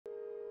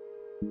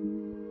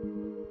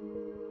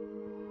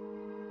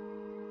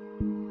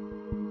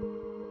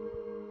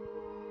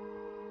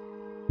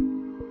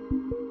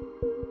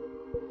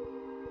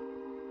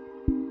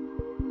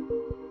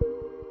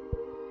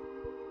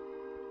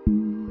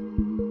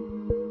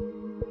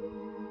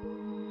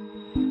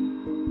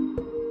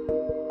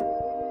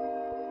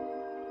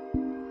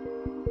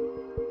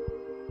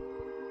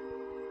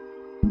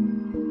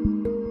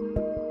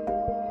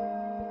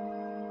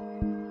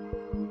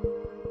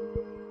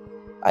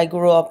I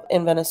grew up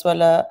in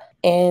Venezuela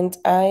and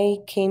I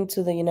came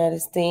to the United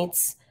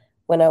States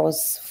when I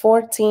was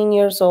 14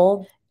 years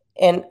old,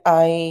 and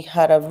I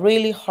had a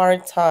really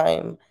hard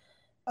time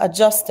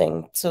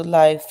adjusting to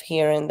life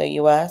here in the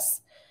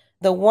US.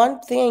 The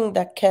one thing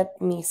that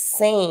kept me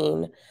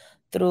sane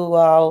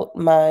throughout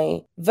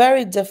my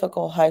very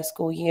difficult high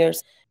school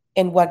years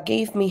and what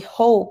gave me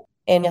hope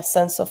and a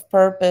sense of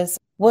purpose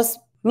was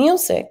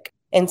music.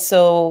 And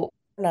so,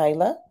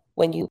 Nailah,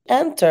 when you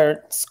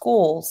entered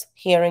schools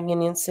here in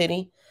Union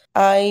City,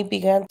 I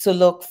began to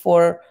look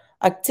for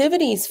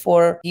activities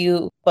for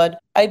you, but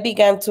I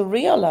began to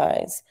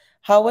realize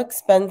how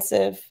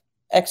expensive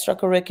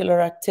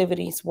extracurricular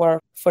activities were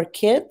for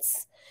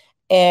kids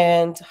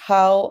and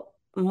how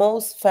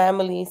most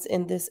families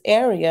in this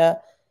area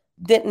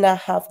did not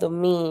have the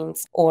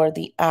means or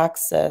the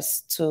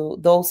access to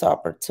those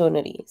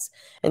opportunities.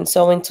 And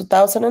so in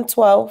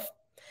 2012,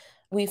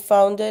 we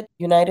founded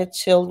United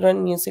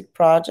Children Music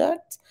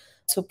Project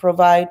to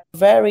provide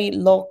very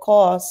low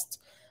cost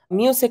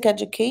music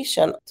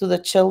education to the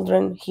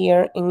children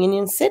here in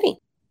Union City.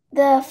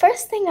 The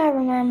first thing I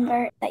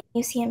remember at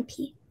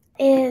UCMP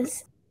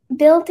is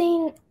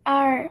building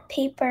our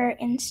paper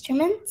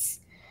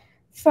instruments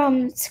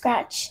from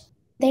scratch.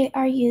 They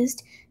are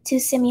used to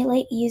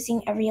simulate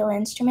using a real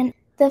instrument.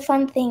 The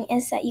fun thing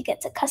is that you get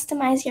to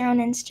customize your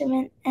own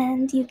instrument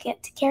and you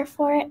get to care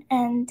for it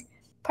and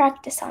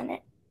practice on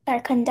it. Our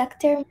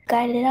conductor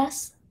guided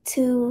us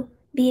to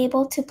be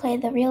able to play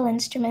the real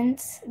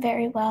instruments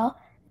very well.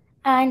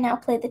 I now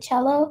play the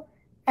cello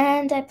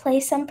and I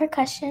play some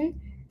percussion.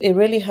 It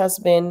really has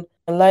been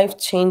a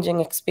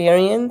life-changing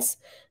experience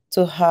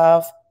to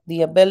have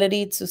the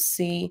ability to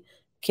see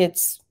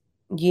kids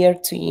year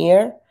to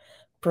year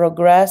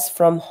progress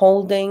from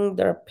holding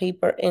their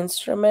paper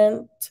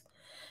instrument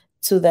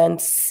to then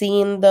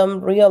seeing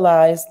them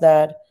realize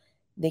that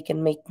they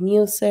can make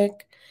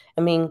music.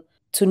 I mean,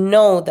 to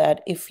know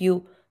that if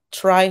you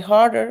try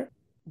harder,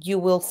 you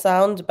will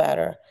sound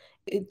better.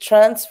 It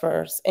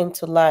transfers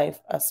into life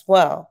as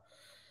well.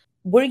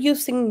 We're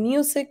using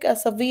music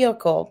as a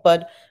vehicle,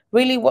 but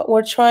really what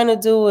we're trying to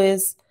do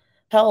is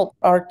help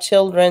our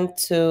children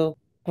to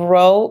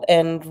grow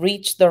and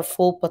reach their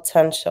full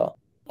potential.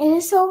 It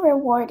is so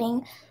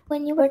rewarding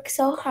when you work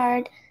so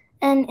hard,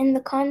 and in the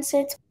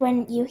concerts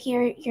when you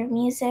hear your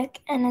music,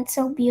 and it's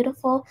so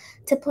beautiful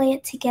to play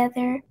it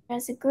together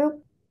as a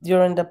group.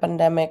 During the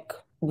pandemic,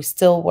 we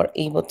still were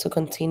able to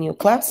continue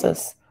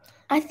classes.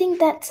 I think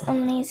that's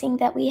amazing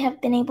that we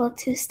have been able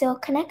to still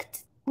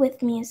connect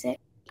with music.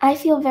 I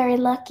feel very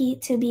lucky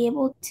to be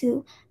able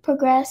to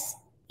progress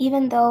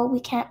even though we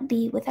can't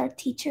be with our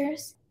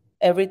teachers.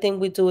 Everything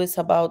we do is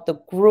about the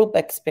group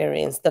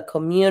experience, the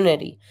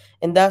community,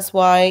 and that's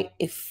why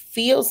it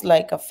feels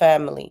like a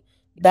family.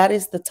 That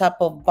is the type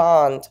of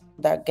bond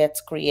that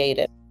gets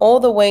created all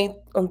the way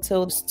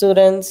until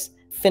students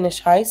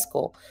finish high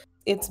school.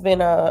 It's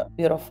been a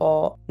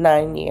beautiful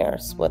 9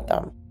 years with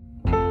them.